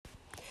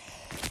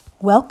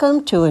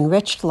Welcome to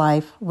Enriched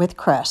Life with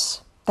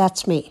Cress.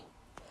 That's me.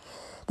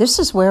 This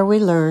is where we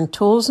learn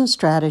tools and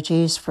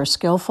strategies for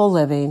skillful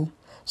living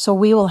so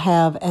we will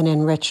have an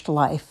enriched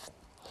life.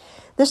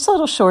 This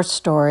little short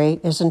story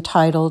is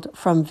entitled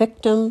From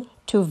Victim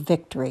to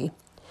Victory.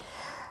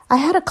 I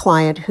had a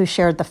client who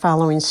shared the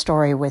following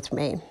story with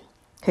me.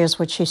 Here's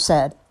what she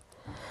said.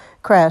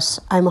 Cress,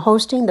 I'm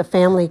hosting the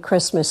family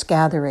Christmas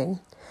gathering,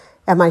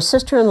 and my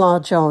sister-in-law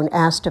Joan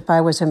asked if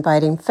I was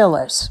inviting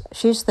Phyllis.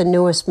 She's the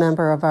newest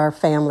member of our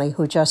family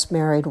who just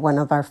married one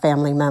of our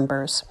family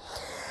members.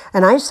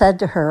 And I said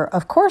to her,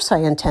 of course I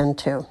intend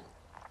to.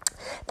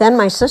 Then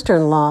my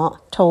sister-in-law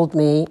told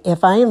me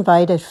if I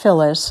invited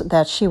Phyllis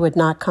that she would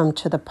not come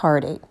to the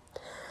party.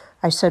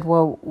 I said,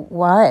 well,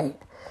 why?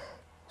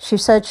 She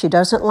said she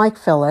doesn't like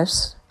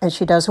Phyllis, and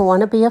she doesn't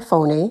want to be a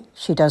phony.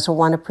 She doesn't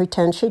want to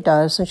pretend she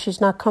does, and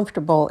she's not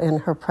comfortable in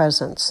her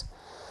presence.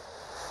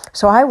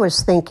 So I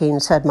was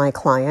thinking, said my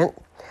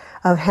client,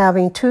 of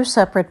having two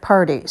separate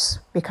parties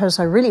because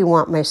I really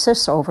want my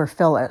sis over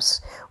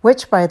Phyllis,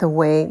 which, by the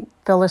way,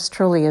 Phyllis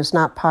truly is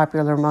not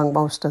popular among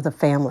most of the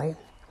family.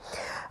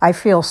 I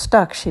feel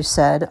stuck, she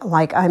said,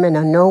 like I'm in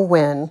a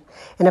no-win,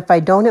 and if I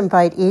don't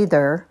invite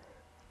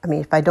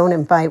if I don't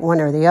invite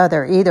one or the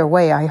other, either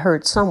way I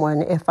hurt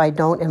someone. If I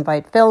don't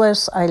invite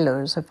Phyllis, I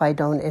lose. If I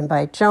don't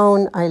invite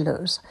Joan, I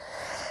lose.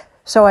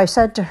 So I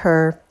said to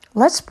her,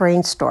 let's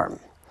brainstorm.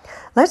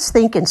 Let's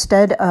think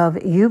instead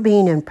of you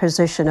being in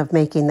position of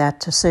making that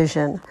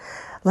decision,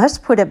 let's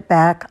put it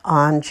back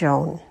on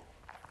Joan.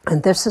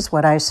 And this is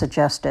what I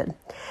suggested.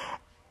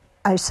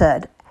 I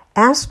said,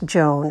 ask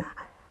Joan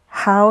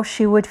how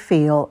she would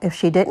feel if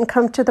she didn't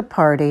come to the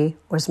party,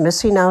 was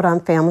missing out on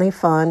family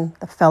fun,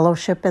 the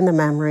fellowship and the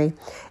memory,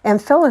 and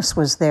Phyllis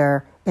was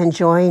there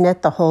enjoying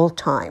it the whole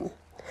time.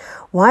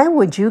 Why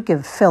would you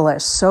give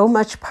Phyllis so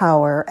much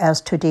power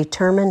as to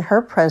determine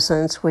her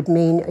presence would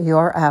mean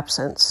your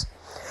absence?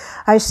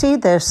 I see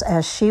this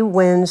as she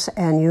wins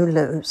and you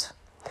lose.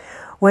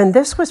 When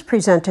this was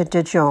presented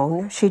to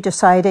Joan, she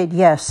decided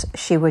yes,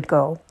 she would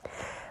go.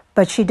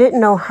 But she didn't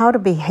know how to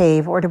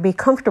behave or to be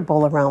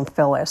comfortable around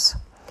Phyllis.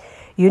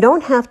 You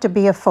don't have to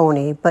be a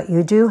phony, but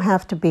you do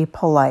have to be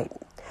polite.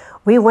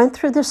 We went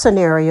through the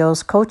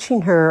scenarios,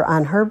 coaching her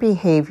on her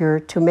behavior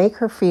to make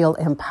her feel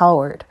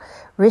empowered,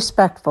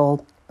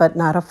 respectful, but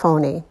not a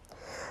phony.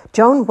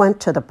 Joan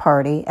went to the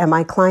party, and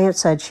my client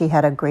said she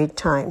had a great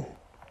time.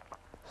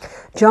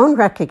 Joan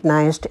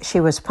recognized she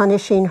was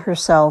punishing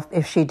herself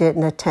if she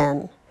didn't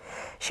attend.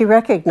 She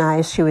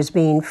recognized she was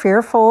being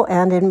fearful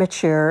and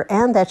immature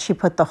and that she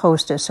put the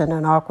hostess in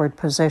an awkward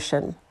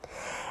position.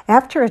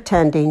 After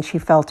attending, she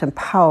felt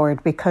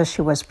empowered because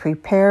she was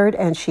prepared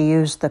and she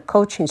used the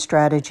coaching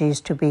strategies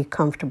to be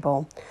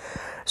comfortable.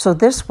 So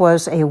this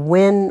was a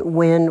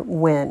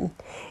win-win-win.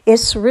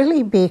 It's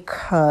really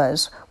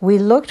because we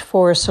looked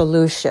for a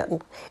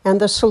solution, and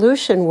the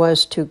solution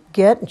was to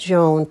get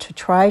Joan to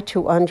try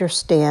to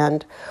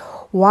understand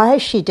why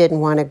she didn't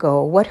want to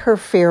go, what her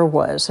fear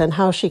was, and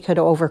how she could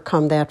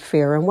overcome that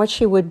fear, and what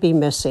she would be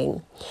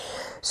missing.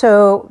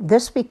 So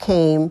this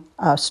became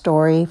a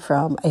story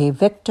from a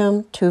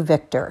victim to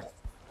victor.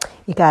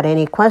 You got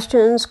any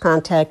questions?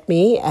 Contact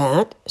me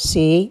at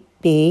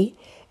CB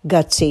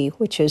Gutsy,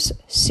 which is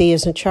C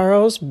as in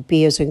Charles,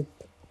 B as in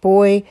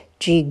boy,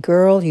 G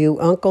girl, U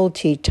uncle,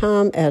 T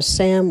Tom, S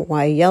Sam,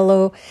 Y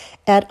yellow,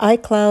 at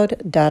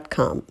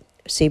iCloud.com.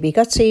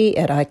 CBGutsy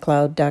at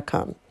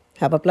iCloud.com.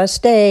 Have a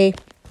blessed day.